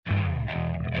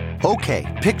Okay,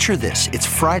 picture this. It's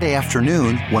Friday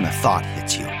afternoon when a thought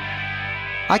hits you.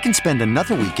 I can spend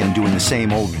another weekend doing the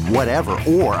same old whatever,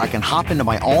 or I can hop into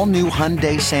my all-new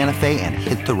Hyundai Santa Fe and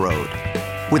hit the road.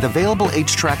 With available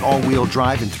H-Track all-wheel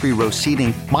drive and 3-row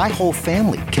seating, my whole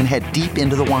family can head deep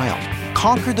into the wild.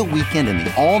 Conquer the weekend in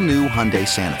the all-new Hyundai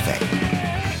Santa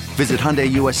Fe. Visit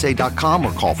HyundaiUSA.com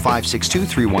or call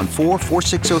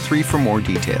 562-314-4603 for more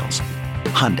details.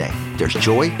 Hyundai, there's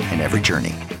joy in every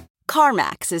journey.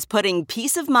 CarMax is putting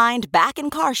peace of mind back in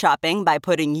car shopping by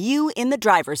putting you in the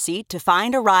driver's seat to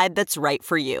find a ride that's right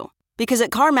for you. Because at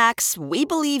CarMax, we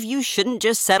believe you shouldn't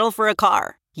just settle for a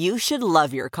car. You should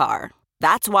love your car.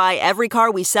 That's why every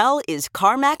car we sell is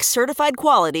CarMax certified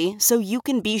quality, so you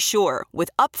can be sure with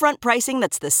upfront pricing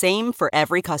that's the same for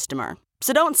every customer.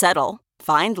 So don't settle.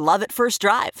 Find love at first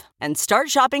drive and start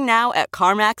shopping now at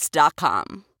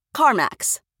CarMax.com.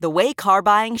 CarMax, the way car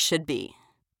buying should be.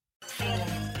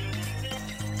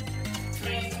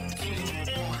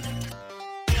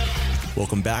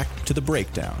 Welcome back to The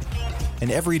Breakdown, an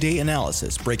everyday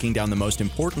analysis breaking down the most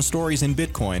important stories in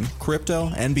Bitcoin, crypto,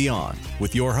 and beyond,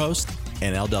 with your host,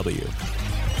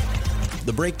 NLW.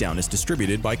 The Breakdown is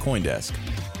distributed by CoinDesk.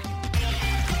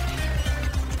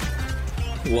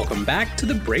 Welcome back to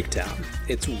The Breakdown.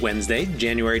 It's Wednesday,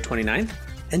 January 29th,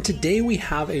 and today we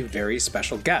have a very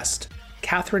special guest,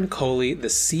 Catherine Coley, the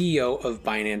CEO of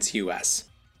Binance US.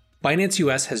 Binance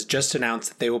US has just announced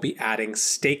that they will be adding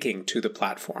staking to the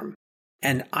platform.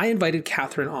 And I invited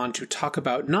Catherine on to talk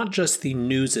about not just the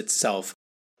news itself,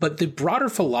 but the broader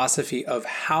philosophy of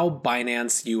how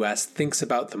Binance US thinks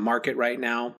about the market right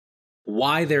now,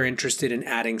 why they're interested in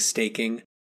adding staking,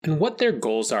 and what their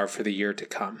goals are for the year to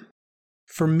come.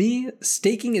 For me,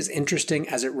 staking is interesting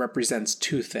as it represents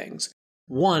two things.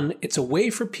 One, it's a way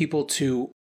for people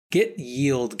to get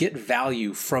yield, get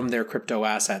value from their crypto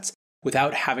assets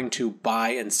without having to buy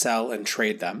and sell and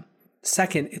trade them.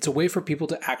 Second, it's a way for people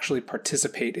to actually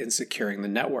participate in securing the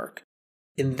network.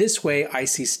 In this way, I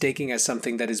see staking as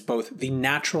something that is both the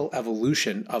natural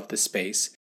evolution of the space,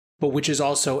 but which is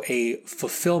also a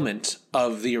fulfillment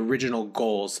of the original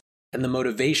goals and the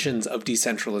motivations of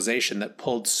decentralization that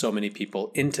pulled so many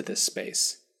people into this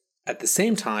space. At the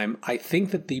same time, I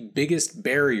think that the biggest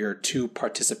barrier to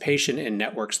participation in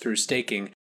networks through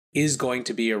staking is going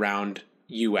to be around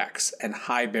UX and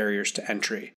high barriers to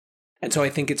entry. And so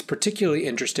I think it's particularly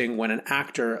interesting when an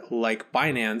actor like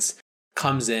Binance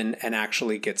comes in and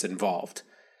actually gets involved.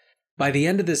 By the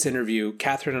end of this interview,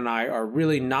 Catherine and I are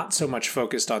really not so much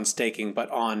focused on staking, but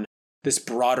on this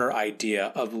broader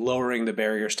idea of lowering the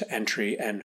barriers to entry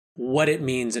and what it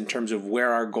means in terms of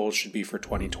where our goals should be for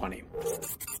 2020.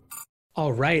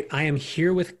 All right, I am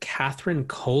here with Catherine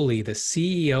Coley, the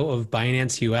CEO of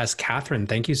Binance US. Catherine,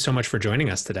 thank you so much for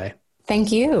joining us today.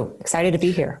 Thank you. Excited to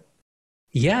be here.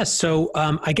 Yeah, so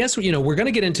I guess, we're going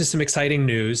to get into some exciting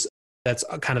news. That's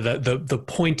kind of the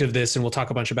point of this, and we'll talk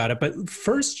a bunch about it. But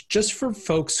first, just for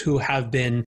folks who have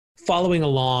been following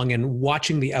along and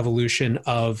watching the evolution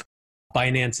of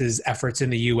Binance's efforts in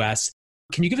the US,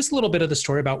 can you give us a little bit of the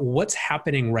story about what's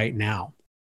happening right now?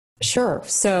 Sure.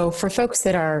 So for folks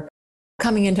that are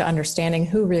coming into understanding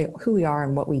who we are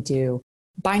and what we do,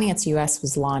 Binance US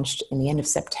was launched in the end of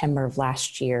September of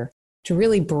last year to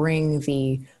really bring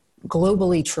the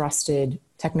globally trusted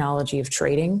technology of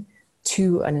trading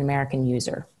to an American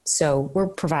user. So we're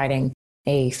providing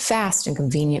a fast and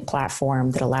convenient platform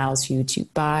that allows you to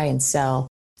buy and sell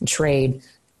and trade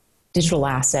digital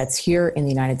assets here in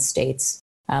the United States,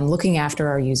 looking after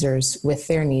our users with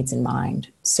their needs in mind.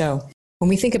 So when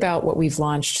we think about what we've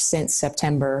launched since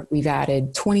September, we've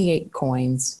added 28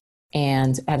 coins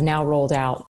and have now rolled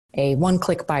out a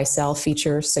one-click buy-sell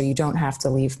feature, so you don't have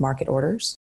to leave market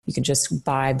orders. You can just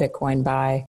buy Bitcoin,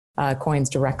 buy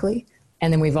coins directly.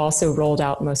 And then we've also rolled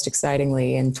out, most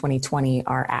excitingly, in 2020,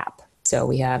 our app. So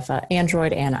we have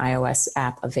Android and iOS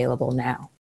app available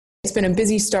now. It's been a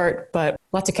busy start, but a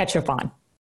lot to catch up on.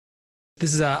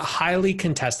 This is a highly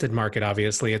contested market,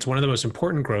 obviously. It's one of the most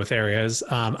important growth areas.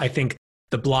 I think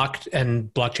the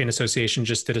Blockchain Association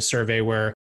just did a survey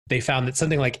where they found that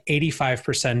something like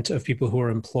 85% of people who are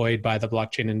employed by the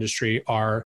blockchain industry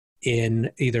are in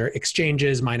either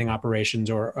exchanges, mining operations,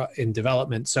 or in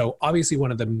development. So obviously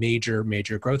one of the major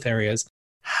growth areas.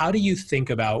 How do you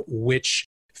think about which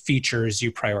features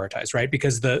you prioritize, right?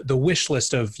 Because the wish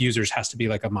list of users has to be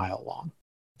like a mile long.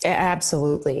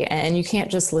 Absolutely. And you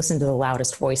can't just listen to the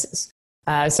loudest voices.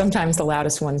 Sometimes the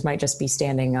loudest ones might just be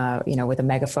standing, with a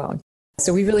megaphone.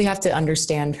 So we really have to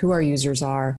understand who our users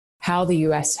are, how the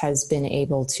US has been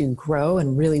able to grow,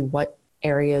 and really what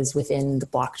areas within the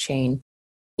blockchain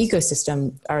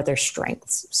ecosystem are their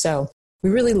strengths. So we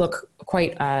really look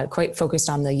quite focused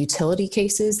on the utility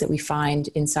cases that we find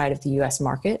inside of the US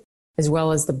market, as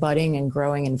well as the budding and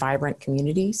growing and vibrant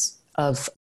communities of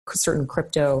certain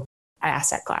crypto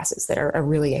asset classes that are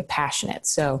really passionate.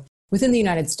 So within the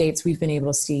United States, we've been able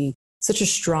to see such a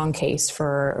strong case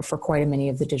for quite many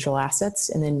of the digital assets,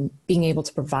 and then being able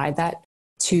to provide that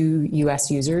to US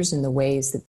users in the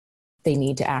ways that they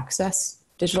need to access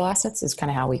digital assets is kind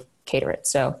of how we cater it.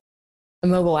 So the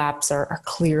mobile apps are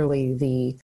clearly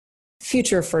the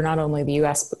future for not only the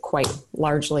US, but quite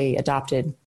largely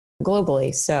adopted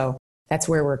globally. So that's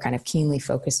where we're kind of keenly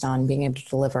focused on being able to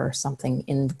deliver something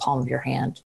in the palm of your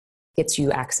hand, gets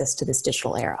you access to this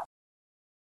digital era.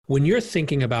 When you're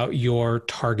thinking about your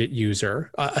target user,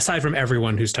 aside from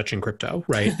everyone who's touching crypto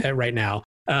right now,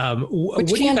 what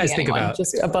do you guys think about?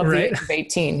 Just above the age of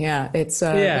 18, yeah. It's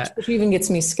which even gets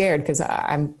me scared because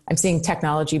I'm seeing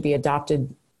technology be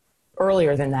adopted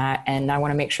earlier than that, and I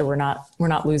want to make sure we're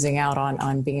not losing out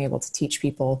on being able to teach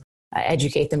people,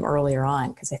 educate them earlier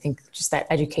on, because I think just that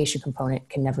education component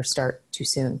can never start too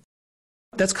soon.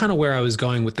 That's kind of where I was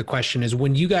going with the question is,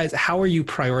 when you guys, how are you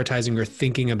prioritizing or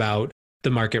thinking about the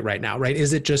market right now, right?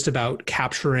 Is it just about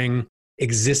capturing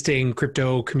existing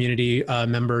crypto community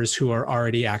members who are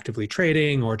already actively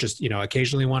trading or just,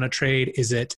 occasionally want to trade?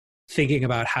 Is it thinking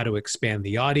about how to expand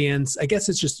the audience? I guess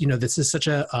it's just, this is such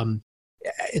a,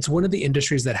 it's one of the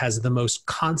industries that has the most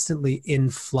constantly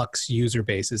influx user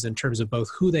bases in terms of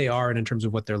both who they are and in terms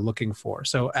of what they're looking for.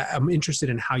 So I'm interested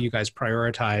in how you guys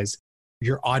prioritize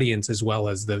your audience as well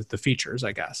as the features,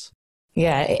 I guess.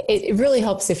 Yeah, it really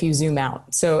helps if you zoom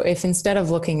out. So if instead of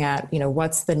looking at,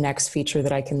 what's the next feature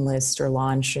that I can list or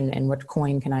launch and what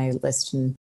coin can I list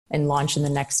and launch in the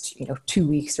next, 2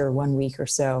 weeks or 1 week or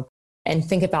so, and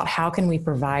think about how can we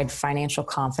provide financial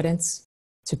confidence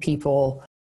to people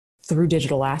through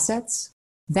digital assets,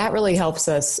 that really helps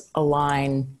us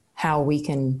align how we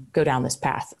can go down this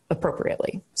path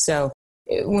appropriately. So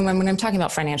when I'm talking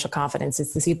about financial confidence,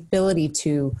 it's this ability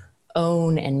to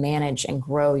own and manage and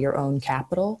grow your own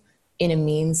capital in a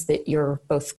means that you're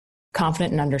both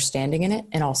confident and understanding in it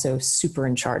and also super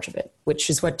in charge of it, which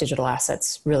is what digital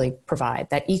assets really provide,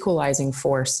 that equalizing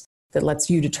force that lets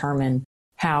you determine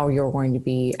how you're going to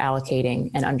be allocating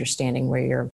and understanding where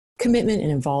your commitment and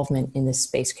involvement in this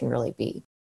space can really be.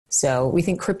 So we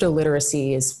think crypto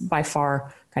literacy is by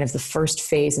far kind of the first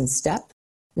phase and step.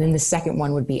 And then the second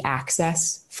one would be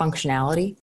access,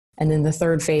 functionality. And then the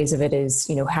third phase of it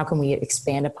is, how can we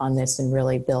expand upon this and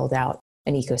really build out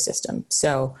an ecosystem?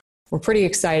 So we're pretty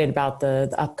excited about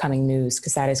the upcoming news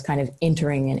because that is kind of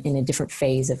entering in a different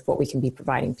phase of what we can be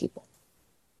providing people.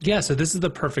 Yeah, so this is the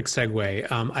perfect segue.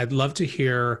 I'd love to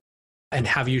hear and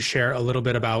have you share a little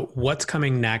bit about what's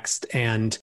coming next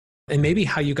and maybe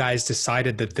how you guys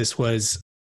decided that this was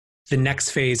the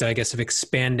next phase, I guess, of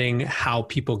expanding how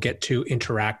people get to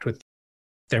interact with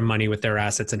their money, with their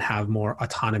assets, and have more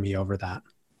autonomy over that.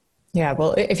 Yeah,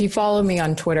 well, if you follow me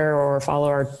on Twitter or follow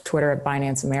our Twitter at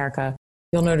Binance America,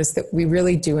 you'll notice that we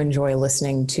really do enjoy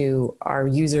listening to our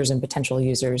users and potential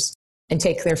users and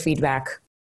take their feedback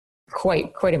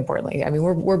quite importantly. I mean,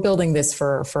 we're building this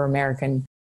for American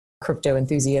crypto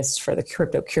enthusiasts, for the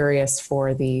crypto curious,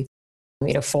 for the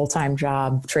full-time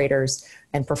job traders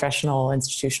and professional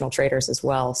institutional traders as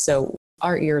well. So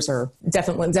our ears are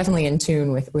definitely in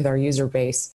tune with our user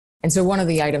base. And so one of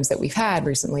the items that we've had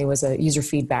recently was a user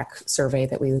feedback survey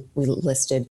that we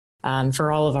listed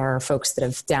for all of our folks that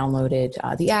have downloaded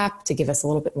the app to give us a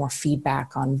little bit more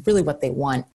feedback on really what they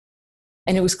want.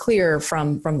 And it was clear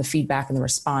from the feedback and the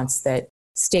response that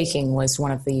staking was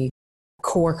one of the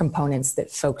core components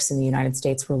that folks in the United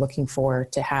States were looking for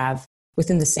to have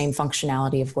within the same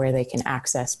functionality of where they can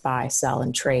access, buy, sell,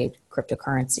 and trade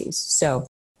cryptocurrencies. So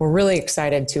we're really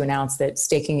excited to announce that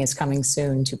staking is coming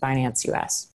soon to Binance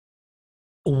US.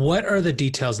 What are the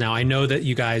details now? I know that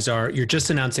you guys you're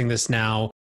just announcing this now.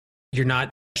 You're not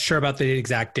sure about the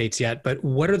exact dates yet, but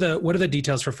what are the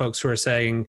details for folks who are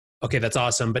saying, okay, that's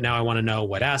awesome, but now I want to know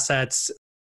what assets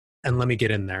and let me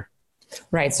get in there.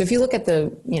 Right. So if you look at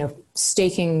the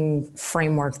staking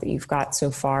framework that you've got so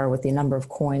far with the number of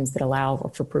coins that allow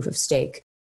for proof of stake,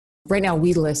 right now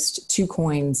we list 2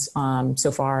 coins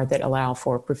so far that allow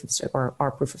for proof of stake or are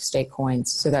proof of stake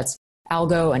coins. So that's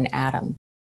Algo and Atom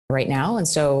right now. And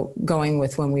so going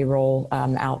with when we roll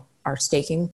out our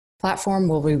staking platform,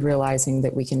 we'll be realizing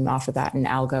that we can offer that in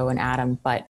Algo and Atom.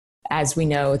 But as we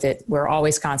know that we're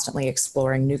always constantly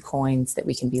exploring new coins that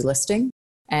we can be listing,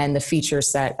 and the feature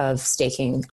set of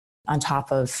staking on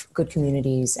top of good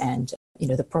communities and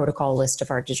the protocol list of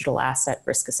our digital asset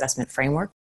risk assessment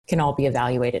framework can all be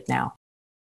evaluated now.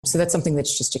 So that's something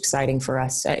that's just exciting for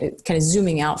us. Kind of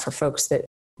zooming out for folks that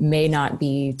may not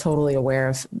be totally aware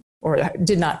of or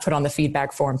did not put on the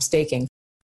feedback form staking.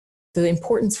 The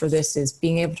importance for this is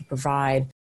being able to provide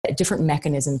a different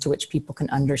mechanism to which people can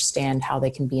understand how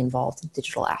they can be involved in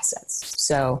digital assets.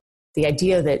 So the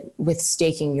idea that with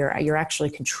staking, you're actually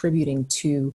contributing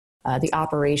to the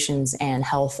operations and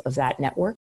health of that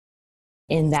network.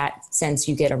 In that sense,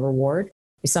 you get a reward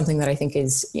is something that I think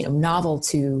is novel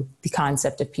to the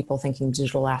concept of people thinking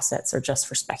digital assets are just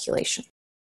for speculation.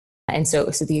 And so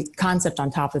the concept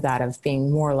on top of that of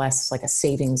being more or less like a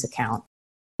savings account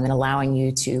and allowing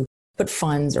you to put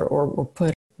funds or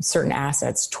put certain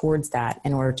assets towards that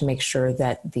in order to make sure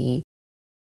that the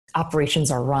operations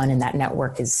are run and that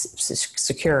network is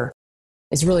secure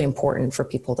is really important for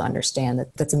people to understand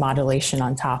that that's a modulation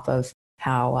on top of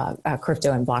how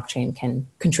crypto and blockchain can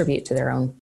contribute to their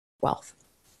own wealth.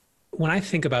 When I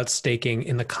think about staking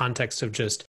in the context of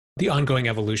just the ongoing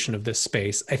evolution of this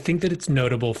space, I think that it's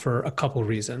notable for a couple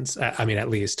reasons. I mean, at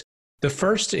least. The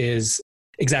first is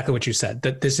exactly what you said,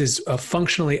 that this is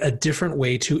functionally a different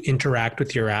way to interact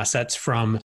with your assets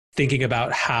from thinking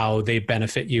about how they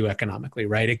benefit you economically,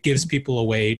 right? It gives people a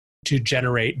way to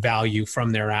generate value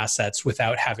from their assets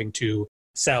without having to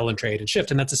sell and trade and shift.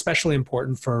 And that's especially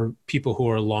important for people who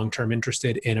are long-term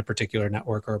interested in a particular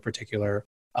network or a particular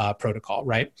protocol,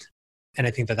 right? And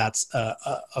I think that that's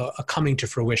a coming to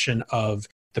fruition of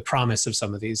the promise of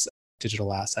some of these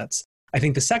digital assets. I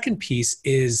think the second piece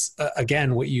is,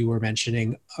 again, what you were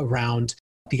mentioning around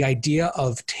the idea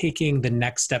of taking the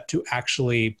next step to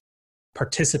actually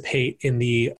participate in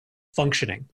the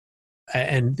functioning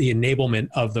and the enablement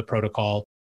of the protocol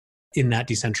in that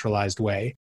decentralized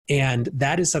way. And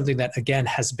that is something that, again,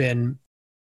 has been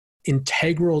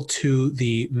integral to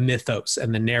the mythos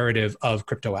and the narrative of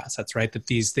crypto assets, right? That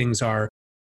these things are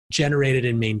generated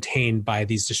and maintained by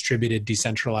these distributed,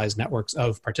 decentralized networks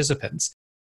of participants.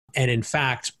 And in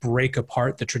fact, break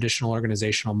apart the traditional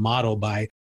organizational model by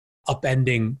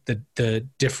upending the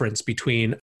difference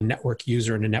between a network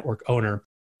user and a network owner.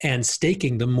 And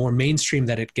staking, the more mainstream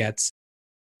that it gets,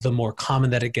 the more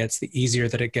common that it gets, the easier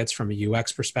that it gets from a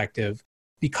UX perspective,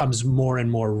 becomes more and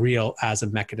more real as a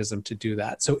mechanism to do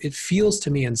that. So it feels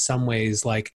to me in some ways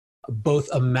like both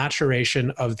a maturation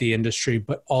of the industry,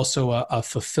 but also a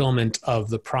fulfillment of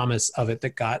the promise of it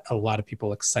that got a lot of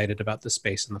people excited about the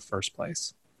space in the first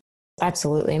place.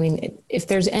 Absolutely. I mean, if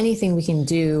there's anything we can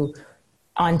do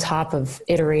on top of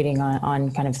iterating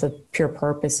on kind of the pure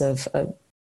purpose of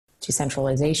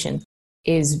decentralization,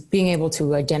 is being able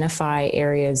to identify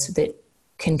areas that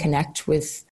can connect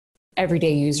with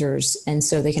everyday users, and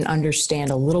so they can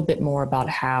understand a little bit more about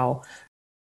how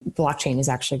blockchain is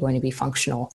actually going to be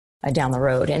functional down the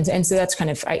road. And so that's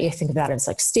kind of, I think of that as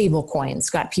like stable coins,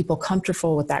 got people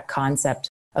comfortable with that concept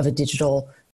of a digital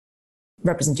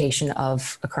representation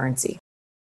of a currency.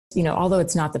 Although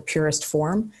it's not the purest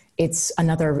form, it's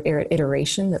another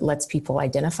iteration that lets people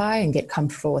identify and get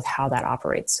comfortable with how that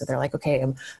operates. So they're like, okay,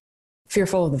 I'm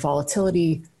fearful of the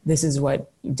volatility. This is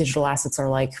what digital assets are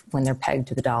like when they're pegged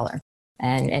to the dollar.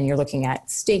 And you're looking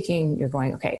at staking, you're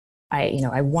going, okay,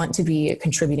 I want to be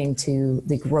contributing to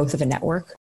the growth of a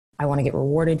network. I want to get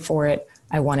rewarded for it.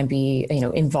 I want to be,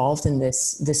 involved in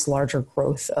this larger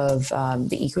growth of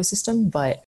the ecosystem,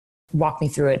 but walk me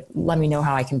through it. Let me know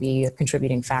how I can be a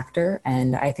contributing factor.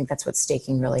 And I think that's what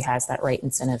staking really has, that right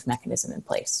incentive mechanism in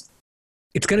place.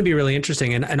 It's going to be really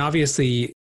interesting. And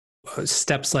obviously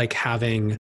steps like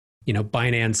having,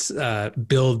 Binance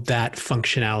build that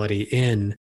functionality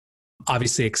in,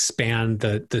 obviously expand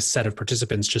the set of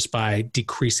participants just by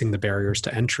decreasing the barriers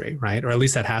to entry, right? Or at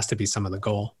least that has to be some of the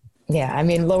goal. Yeah, I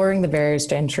mean, lowering the barriers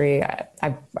to entry,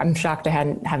 I'm shocked I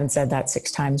haven't said that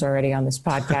 6 times already on this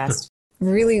podcast.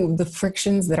 Really, the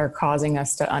frictions that are causing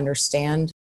us to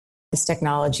understand this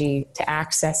technology, to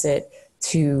access it,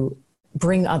 to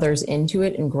bring others into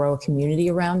it and grow a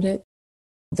community around it,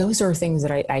 those are things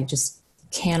that I just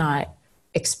cannot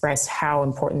express how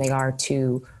important they are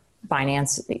to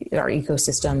Binance, our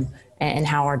ecosystem, and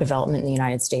how our development in the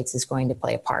United States is going to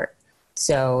play a part.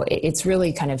 So it's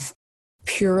really kind of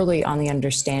purely on the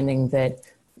understanding that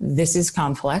this is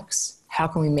complex. How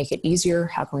can we make it easier?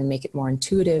 How can we make it more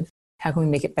intuitive? How can we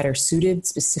make it better suited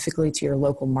specifically to your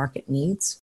local market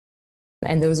needs?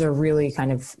 And those are really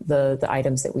kind of the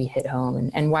items that we hit home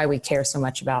and why we care so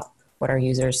much about what our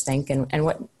users think and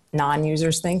what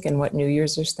non-users think and what new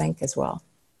users think as well.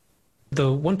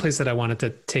 The one place that I wanted to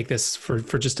take this for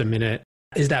just a minute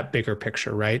is that bigger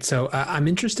picture, right? So I'm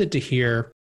interested to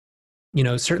hear,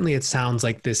 certainly it sounds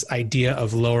like this idea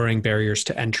of lowering barriers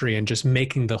to entry and just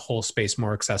making the whole space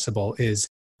more accessible is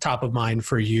top of mind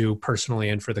for you personally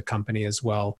and for the company as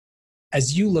well.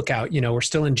 As you look out, we're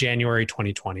still in January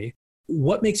 2020.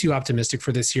 What makes you optimistic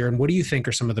for this year? And what do you think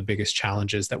are some of the biggest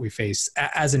challenges that we face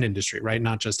as an industry, right?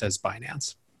 Not just as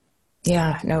Binance.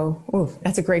 Yeah, no,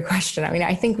 that's a great question. I mean,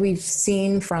 I think we've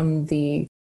seen from the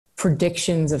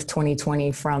predictions of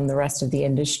 2020 from the rest of the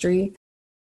industry,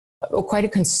 quite a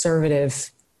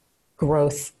conservative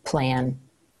growth plan,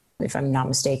 if I'm not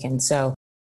mistaken. So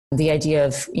the idea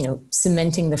of,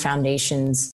 cementing the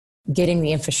foundations, getting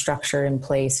the infrastructure in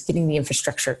place, getting the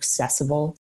infrastructure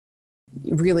accessible,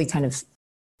 really kind of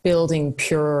building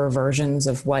purer versions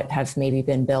of what have maybe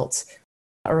been built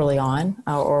early on,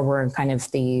 or were in kind of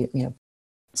the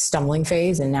stumbling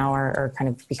phase and now are kind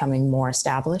of becoming more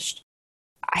established.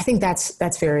 I think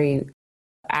that's very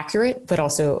accurate, but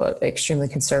also extremely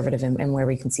conservative in where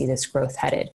we can see this growth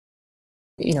headed.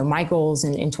 My goals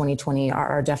in 2020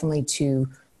 are definitely to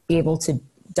be able to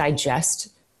digest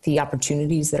the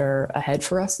opportunities that are ahead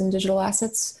for us in digital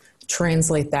assets,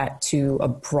 translate that to a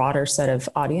broader set of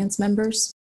audience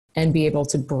members, and be able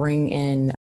to bring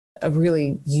in a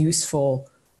really useful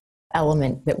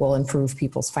element that will improve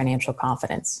people's financial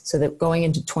confidence. So that going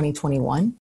into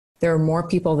 2021, there are more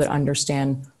people that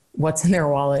understand what's in their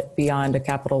wallet beyond a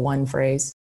Capital One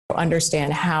phrase,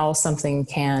 understand how something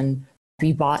can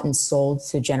be bought and sold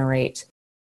to generate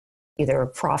either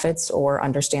profits or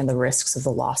understand the risks of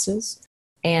the losses,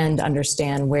 and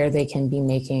understand where they can be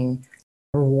making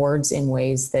rewards in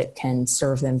ways that can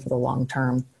serve them for the long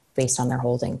term based on their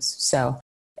holdings. So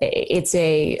it's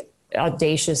a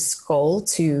audacious goal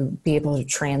to be able to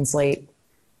translate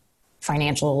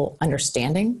financial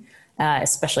understanding,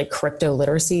 especially crypto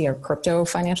literacy or crypto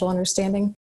financial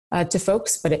understanding to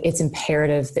folks, but it's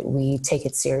imperative that we take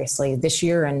it seriously this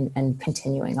year and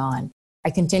continuing on. I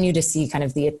continue to see kind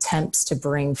of the attempts to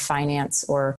bring finance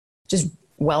or just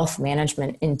wealth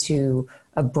management into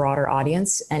a broader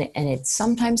audience, and it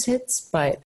sometimes hits,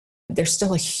 but there's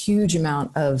still a huge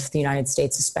amount of the United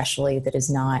States especially that is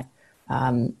not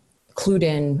clued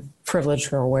in,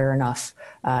 privileged, or aware enough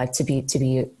to be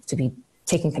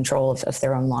taking control of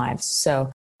their own lives.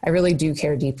 So I really do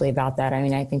care deeply about that. I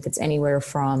mean, I think it's anywhere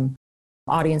from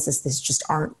audiences that just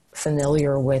aren't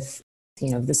familiar with,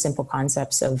 the simple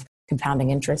concepts of compounding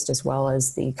interest, as well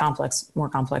as the more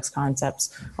complex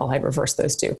concepts, I reverse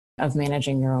those two, of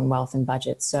managing your own wealth and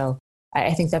budget. So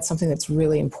I think that's something that's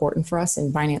really important for us.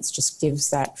 And Binance just gives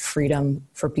that freedom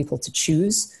for people to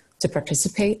choose to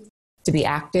participate, to be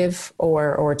active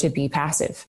or to be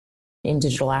passive in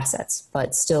digital assets,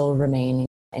 but still remain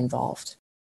involved.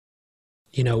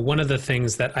 One of the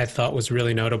things that I thought was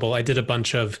really notable, I did a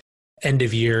bunch of end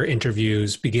of year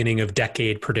interviews, beginning of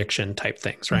decade prediction type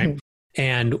things, right? Mm-hmm.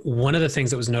 And one of the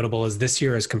things that was notable is this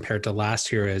year as compared to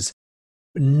last year is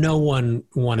no one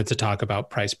wanted to talk about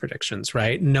price predictions,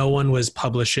 right? No one was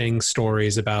publishing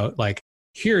stories about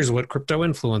here's what crypto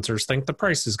influencers think the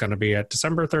price is going to be at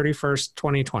December 31st,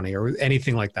 2020, or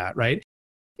anything like that, right?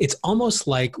 It's almost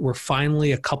like we're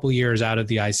finally a couple years out of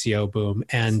the ICO boom,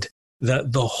 and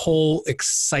the whole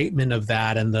excitement of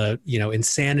that and the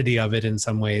insanity of it in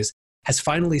some ways has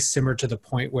finally simmered to the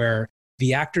point where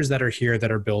the actors that are here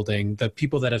that are building, the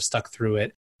people that have stuck through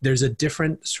it, there's a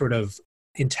different sort of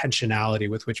intentionality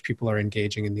with which people are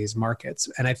engaging in these markets.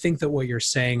 And I think that what you're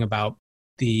saying about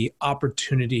the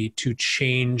opportunity to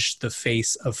change the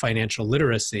face of financial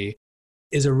literacy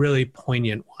is a really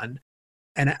poignant one.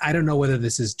 And I don't know whether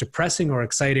this is depressing or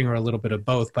exciting or a little bit of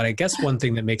both, but I guess one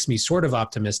thing that makes me sort of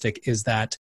optimistic is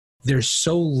that there's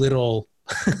so little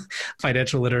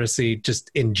financial literacy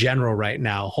just in general right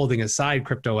now, holding aside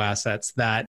crypto assets,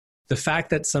 that the fact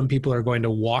that some people are going to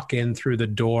walk in through the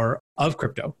door of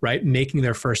crypto, right, making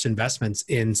their first investments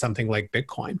in something like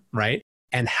Bitcoin, right,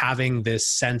 and having this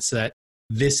sense that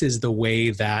this is the way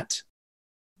that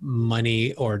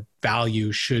money or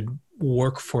value should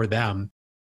work for them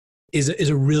is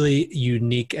a really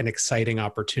unique and exciting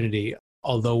opportunity,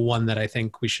 although one that I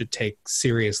think we should take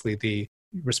seriously the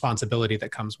responsibility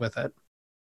that comes with it.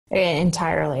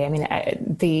 Entirely. I mean,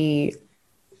 the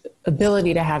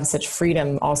ability to have such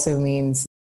freedom also means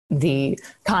the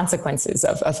consequences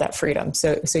of that freedom.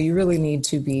 So you really need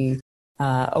to be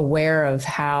aware of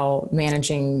how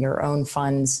managing your own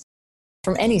funds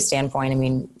from any standpoint, I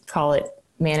mean, call it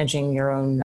managing your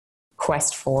own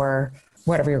quest for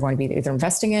whatever you're going to be either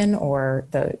investing in or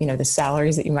the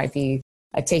salaries that you might be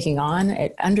taking on,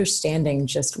 understanding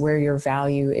just where your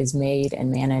value is made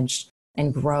and managed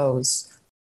and grows,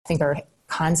 I think are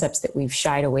concepts that we've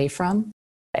shied away from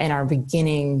and are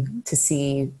beginning to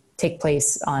see take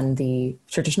place on the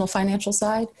traditional financial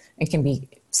side and can be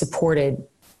supported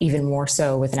even more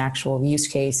so with an actual use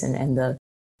case and the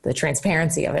the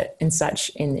transparency of it and such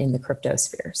in the crypto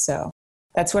sphere. So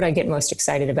that's what I get most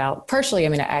excited about. Partially, I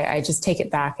mean, I just take it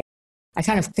back. I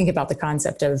kind of think about the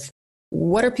concept of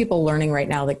what are people learning right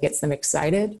now that gets them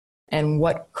excited, and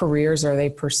what careers are they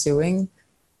pursuing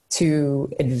to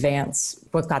advance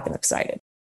what got them excited.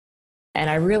 And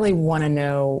I really want to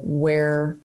know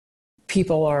where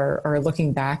people are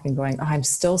looking back and going, oh, I'm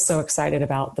still so excited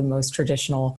about the most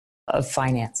traditional of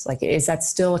finance. Like, is that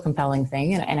still a compelling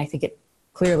thing? And I think it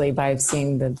clearly, by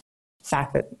seeing the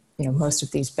fact that, you know, most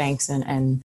of these banks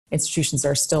and institutions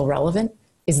are still relevant,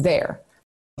 is there.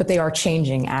 But they are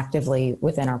changing actively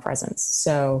within our presence.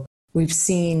 So we've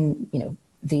seen, you know,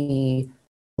 the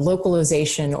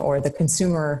localization or the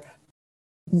consumer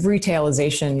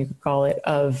retailization, you could call it,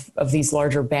 of these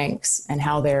larger banks and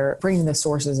how they're bringing the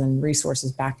sources and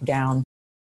resources back down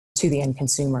to the end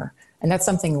consumer. And that's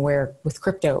something where with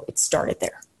crypto, it started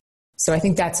there. So I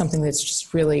think that's something that's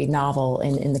just really novel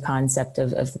in the concept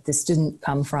of this didn't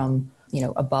come from, you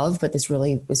know, above, but this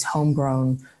really was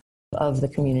homegrown of the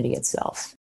community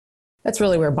itself. That's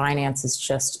really where Binance is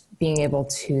just being able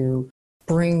to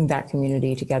bring that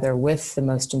community together with the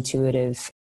most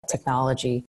intuitive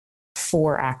technology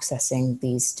for accessing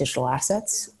these digital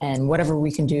assets, and whatever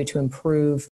we can do to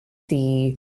improve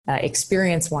the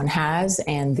experience one has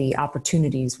and the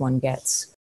opportunities one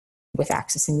gets with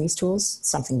accessing these tools,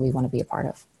 something we want to be a part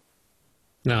of.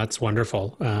 No, it's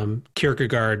wonderful.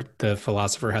 Kierkegaard, the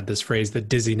philosopher, had this phrase, the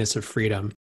dizziness of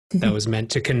freedom, that was meant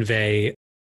to convey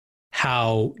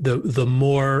how the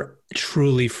more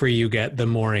truly free you get, the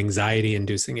more anxiety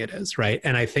inducing it is, right?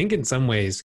 And I think in some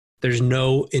ways, there's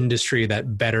no industry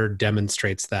that better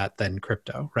demonstrates that than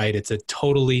crypto, right? It's a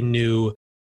totally new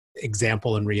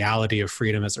example and reality of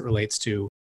freedom as it relates to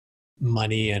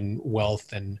money and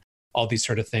wealth and all these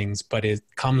sort of things, but it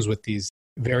comes with these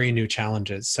very new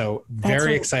challenges. So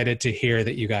very excited to hear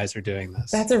that you guys are doing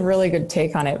this. That's a really good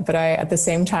take on it. But I, at the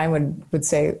same time, would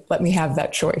say, let me have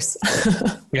that choice.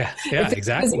 Yeah,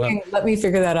 exactly. Well, let me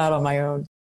figure that out on my own.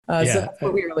 So that's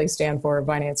what we really stand for at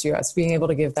Binance US, being able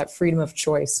to give that freedom of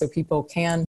choice so people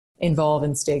can involve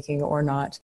in staking or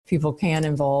not. People can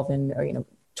involve in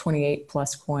 28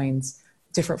 plus coins,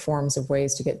 different forms of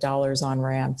ways to get dollars on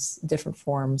ramps, different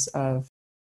forms of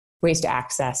ways to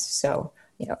access. So,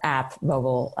 app,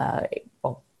 mobile,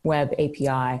 web,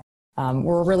 API.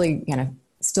 We're really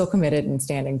still committed and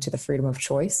standing to the freedom of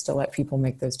choice to let people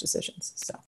make those decisions.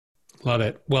 So. Love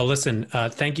it. Well, listen,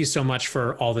 thank you so much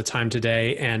for all the time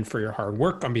today and for your hard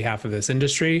work on behalf of this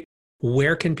industry.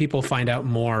 Where can people find out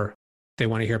more if they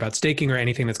want to hear about staking or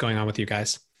anything that's going on with you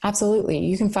guys? Absolutely.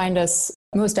 You can find us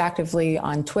most actively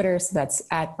on Twitter. So that's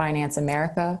at Binance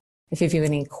America. If you have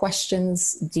any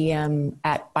questions, DM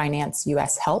at Binance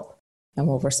US Help and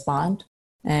we'll respond.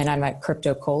 And I'm at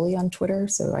Crypto Coley on Twitter,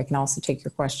 so I can also take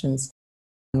your questions.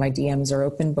 My DMs are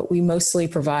open, but we mostly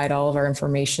provide all of our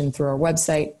information through our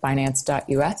website,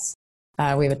 binance.us.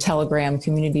 We have a Telegram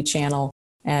community channel,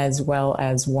 as well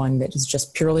as one that is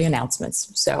just purely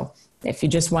announcements. So if you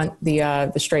just want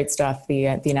the straight stuff, the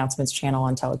announcements channel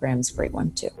on Telegram is a great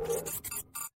one too.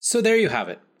 So there you have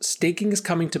it. Staking is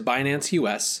coming to Binance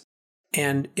US.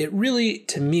 And it really,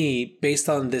 to me, based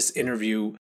on this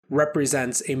interview,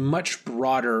 represents a much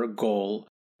broader goal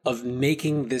of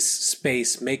making this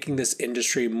space, making this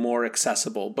industry more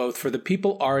accessible, both for the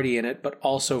people already in it, but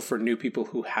also for new people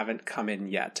who haven't come in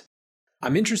yet.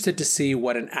 I'm interested to see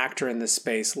what an actor in this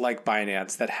space like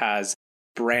Binance that has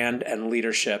brand and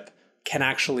leadership can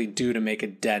actually do to make a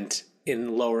dent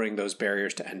in lowering those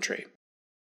barriers to entry.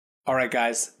 All right,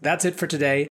 guys, that's it for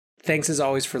today. Thanks as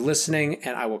always for listening,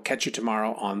 and I will catch you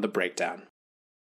tomorrow on The Breakdown.